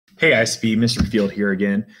Hey ISP, Mr. Field here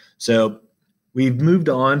again. So we've moved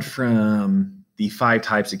on from the 5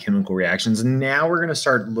 types of chemical reactions, and now we're going to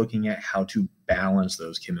start looking at how to balance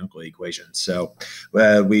those chemical equations. So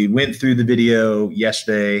we went through the video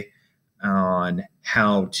yesterday on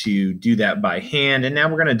how to do that by hand, and now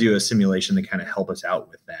we're going to do a simulation to kind of help us out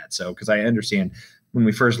with that. So because I understand when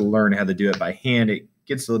we first learn how to do it by hand, it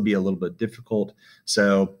gets to be a little bit difficult.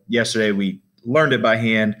 So yesterday we learned it by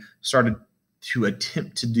hand, started to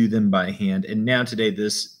attempt to do them by hand. And now today,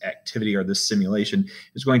 this activity or this simulation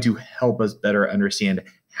is going to help us better understand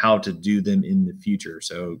how to do them in the future.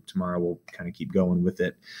 So tomorrow we'll kind of keep going with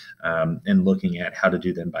it and looking at how to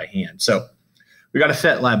do them by hand. So we got a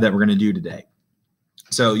Phet lab that we're going to do today.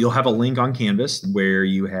 So you'll have a link on Canvas where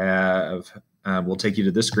you have, we'll take you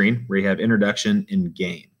to this screen where you have introduction and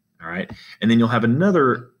game. All right. And then you'll have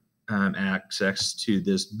another access to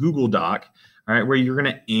this Google Doc, all right, where you're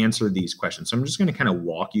going to answer these questions. So I'm just going to kind of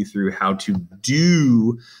walk you through how to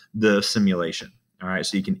do the simulation. All right,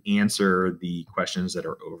 so you can answer the questions that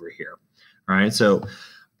are over here. All right, so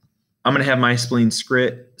I'm going to have my spleen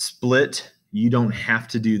split. You don't have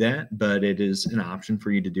to do that, but it is an option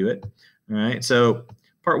for you to do it. All right, so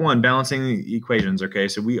part 1, balancing the equations. Okay,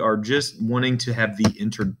 so we are just wanting to have the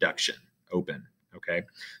introduction open. Okay,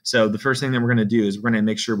 so the first thing that we're going to do is we're going to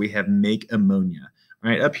make sure we have make ammonia. All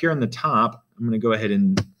right, up here on the top, I'm going to go ahead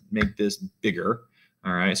and make this bigger.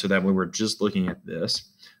 All right, so that way we're just looking at this.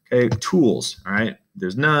 Okay, tools. All right,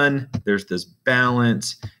 there's none. There's this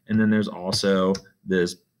balance, and then there's also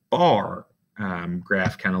this bar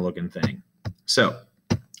graph kind of looking thing. So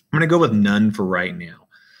I'm going to go with none for right now.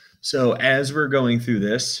 So as we're going through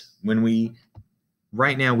this,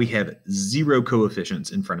 right now we have 0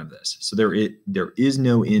 coefficients in front of this. So there is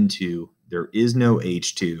no N2, there is no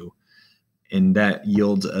H2, and that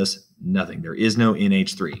yields us nothing. There is no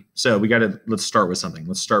NH3. So let's start with something.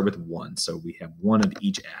 Let's start with 1. So we have 1 of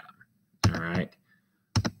each atom. All right.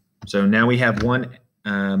 So now we have 1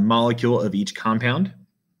 molecule of each compound.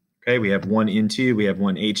 Okay, we have 1 N2, we have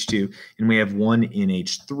 1 H2, and we have 1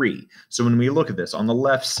 NH3. So when we look at this, on the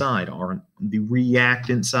left side, on the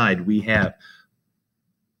reactant side, we have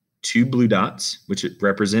 2 blue dots, which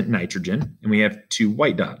represent nitrogen, and we have 2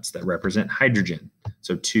 white dots that represent hydrogen.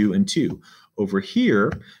 So 2 and 2. Over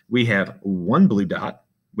here, we have 1 blue dot,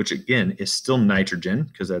 which again is still nitrogen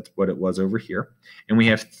because that's what it was over here. And we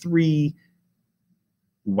have 3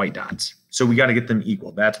 white dots. So we got to get them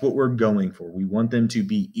equal. That's what we're going for. We want them to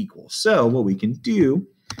be equal. So what we can do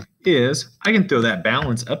is I can throw that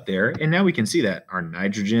balance up there, and now we can see that our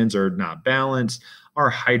nitrogens are not balanced,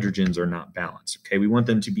 our hydrogens are not balanced. Okay, we want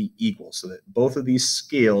them to be equal so that both of these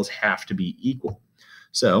scales have to be equal.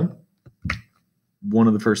 So one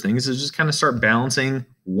of the first things is just kind of start balancing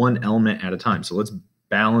one element at a time. So let's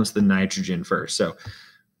balance the nitrogen first. So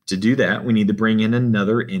to do that, we need to bring in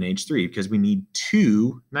another NH3 because we need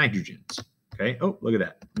 2 nitrogens. Okay. Oh, look at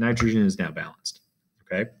that. Nitrogen is now balanced.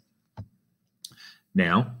 Okay.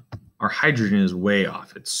 Now our hydrogen is way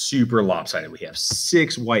off. It's super lopsided. We have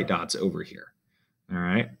 6 white dots over here. All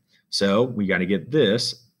right. So we got to get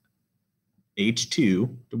this H2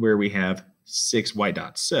 to where we have 6 white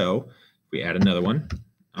dots. So we add another one.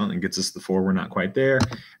 Oh, and gets us the 4. We're not quite there.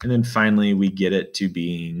 And then finally, we get it to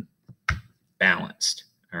being balanced.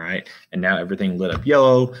 All right. And now everything lit up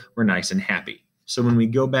yellow. We're nice and happy. So when we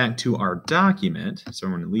go back to our document, so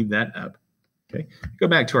I'm going to leave that up. Okay. Go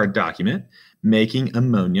back to our document, making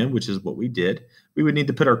ammonia, which is what we did. We would need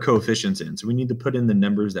to put our coefficients in. So we need to put in the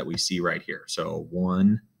numbers that we see right here. So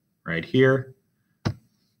 1 right here,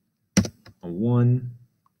 a 1.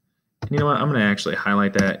 You know what? I'm going to actually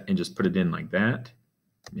highlight that and just put it in like that.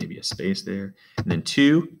 Maybe a space there. And then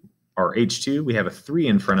 2, our H2, we have a 3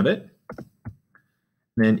 in front of it.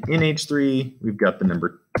 And then NH3, we've got the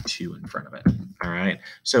number 2 in front of it. All right.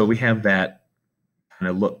 So we have that kind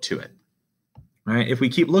of look to it. All right. If we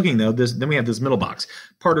keep looking, though, then we have this middle box.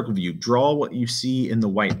 Particle view. Draw what you see in the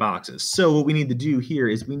white boxes. So what we need to do here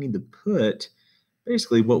is we need to put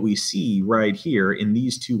basically what we see right here in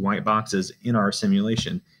these 2 white boxes in our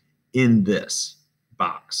simulation in this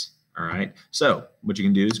box. All right. So what you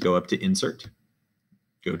can do is go up to Insert,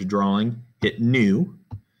 go to Drawing, hit New,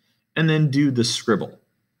 and then do the scribble.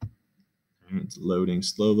 All right, it's loading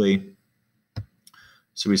slowly.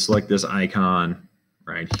 So we select this icon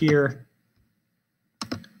right here.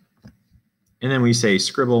 And then we say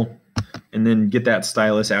scribble, and then get that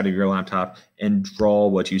stylus out of your laptop and draw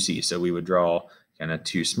what you see. So we would draw kind of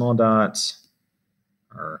 2 small dots,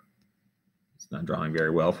 or it's not drawing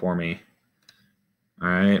very well for me. All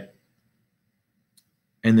right.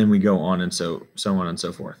 And then we go on and so on and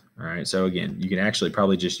so forth. All right, so again, you can actually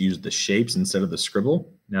probably just use the shapes instead of the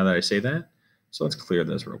scribble now that I say that. So let's clear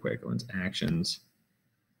this real quick. Let's actions.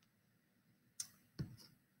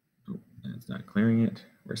 Oh, that's not clearing it.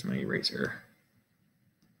 Where's my eraser?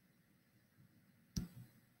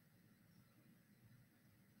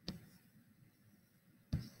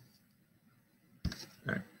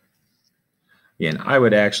 All right. Again, I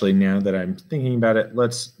would actually, now that I'm thinking about it,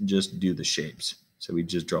 let's just do the shapes. So we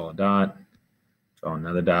just draw a dot, draw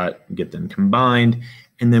another dot, get them combined,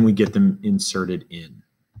 and then we get them inserted in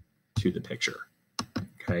to the picture.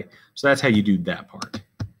 Okay, so that's how you do that part.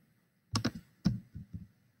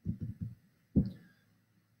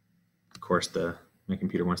 Of course, my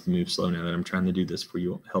computer wants to move slow now that I'm trying to do this for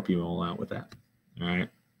you, help you all out with that. All right.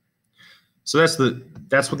 So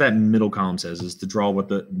that's what that middle column says, is to draw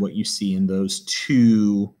what you see in those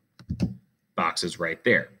two boxes right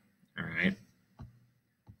there. All right.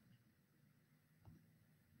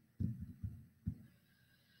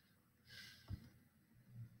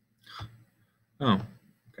 Oh,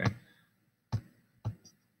 okay.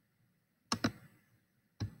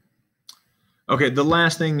 Okay, the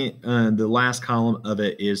last thing, the last column of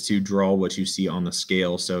it is to draw what you see on the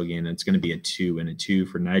scale. So again, it's going to be a 2 and a 2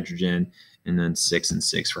 for nitrogen, and then 6 and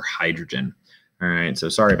 6 for hydrogen. All right, so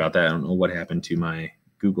sorry about that. I don't know what happened to my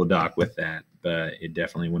Google Doc with that, but it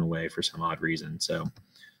definitely went away for some odd reason. So,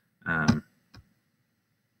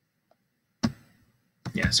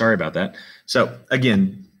 yeah, sorry about that. So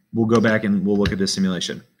again, we'll go back and we'll look at this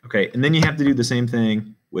simulation. Okay, and then you have to do the same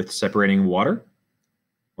thing with separating water,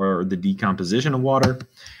 or the decomposition of water,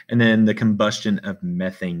 and then the combustion of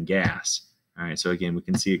methane gas. All right, so again, we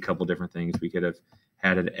can see a couple different things. We could have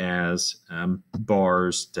had it as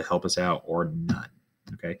bars to help us out, or none.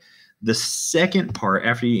 Okay, the second part,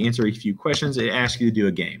 after you answer a few questions, it asks you to do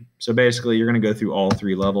a game. So basically, you're going to go through all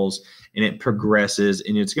 3 levels, and it progresses,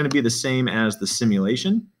 and it's going to be the same as the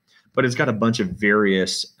simulation, but it's got a bunch of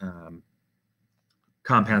various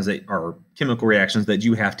compounds that are chemical reactions that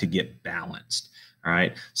you have to get balanced. All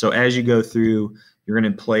right, so as you go through, you're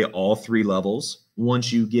going to play all 3 levels.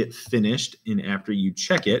 Once you get finished and after you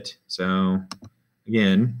check it, so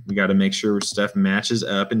again, we got to make sure stuff matches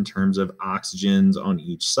up in terms of oxygens on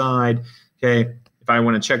each side. Okay, if I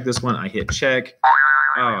want to check this one, I hit check.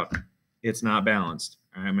 Oh, it's not balanced.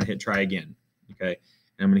 All right, I'm going to hit try again. Okay,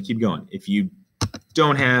 and I'm going to keep going. If you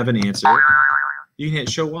don't have an answer, you can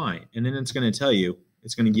hit show why, and then it's going to tell you,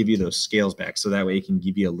 it's going to give you those scales back, so that way it can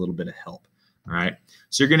give you a little bit of help. All right,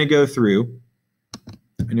 so you're going to go through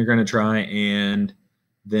and you're going to try, and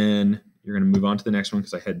then you're going to move on to the next one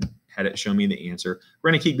because I had it show me the answer.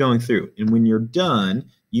 We're going to keep going through, and when you're done,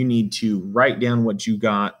 you need to write down what you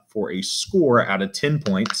got for a score out of 10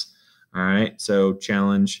 points. All right, so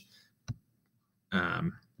challenge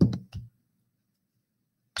 2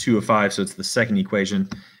 of 5, so it's the second equation.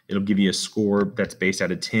 It'll give you a score that's based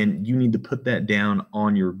out of 10. You need to put that down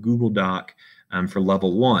on your Google Doc for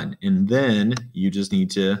level 1, and then you just need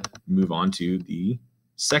to move on to the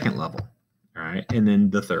second level, all right, and then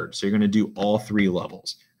the third. So you're going to do all 3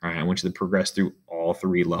 levels. All right, I want you to progress through all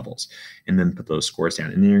 3 levels and then put those scores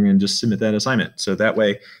down, and then you're going to just submit that assignment. So that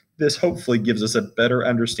way, this hopefully gives us a better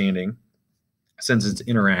understanding, since it's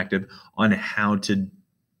interactive, on how to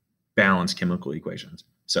balance chemical equations.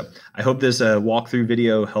 So I hope this walkthrough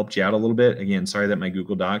video helped you out a little bit. Again, sorry that my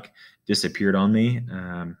Google Doc disappeared on me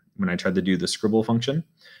when I tried to do the scribble function.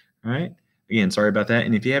 All right. Again, sorry about that.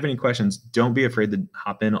 And if you have any questions, don't be afraid to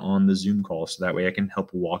hop in on the Zoom call, so that way I can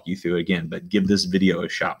help walk you through it again. But give this video a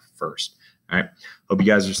shot first. All right. Hope you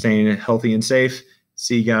guys are staying healthy and safe.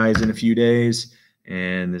 See you guys in a few days.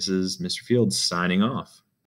 And this is Mr. Fields signing off.